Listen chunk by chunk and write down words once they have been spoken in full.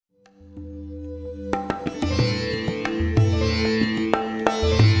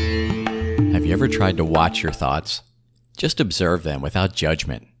ever tried to watch your thoughts? Just observe them without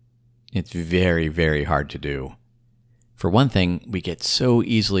judgment. It's very, very hard to do. For one thing, we get so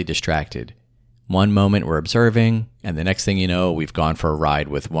easily distracted. One moment we're observing, and the next thing you know, we've gone for a ride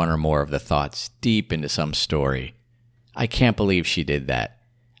with one or more of the thoughts deep into some story. I can't believe she did that.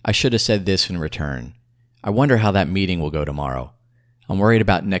 I should have said this in return. I wonder how that meeting will go tomorrow. I'm worried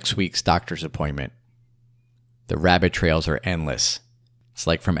about next week's doctor's appointment. The rabbit trails are endless. It's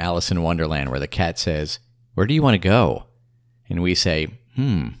like from Alice in Wonderland where the cat says, "Where do you want to go?" And we say,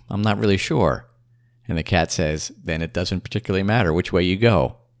 I'm not really sure. And the cat says, then it doesn't particularly matter which way you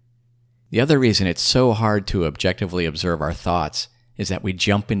go. The other reason it's so hard to objectively observe our thoughts is that we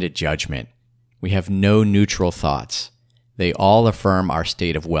jump into judgment. We have no neutral thoughts. They all affirm our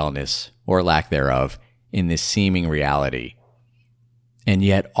state of wellness, or lack thereof, in this seeming reality. And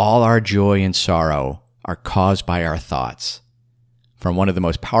yet all our joy and sorrow are caused by our thoughts. From one of the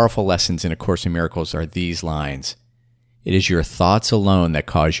most powerful lessons in A Course in Miracles are these lines. It is your thoughts alone that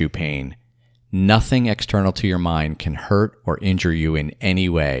cause you pain. Nothing external to your mind can hurt or injure you in any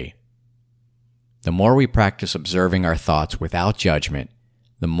way. The more we practice observing our thoughts without judgment,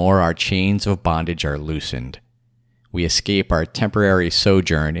 the more our chains of bondage are loosened. We escape our temporary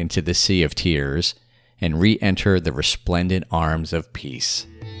sojourn into the sea of tears and re-enter the resplendent arms of peace.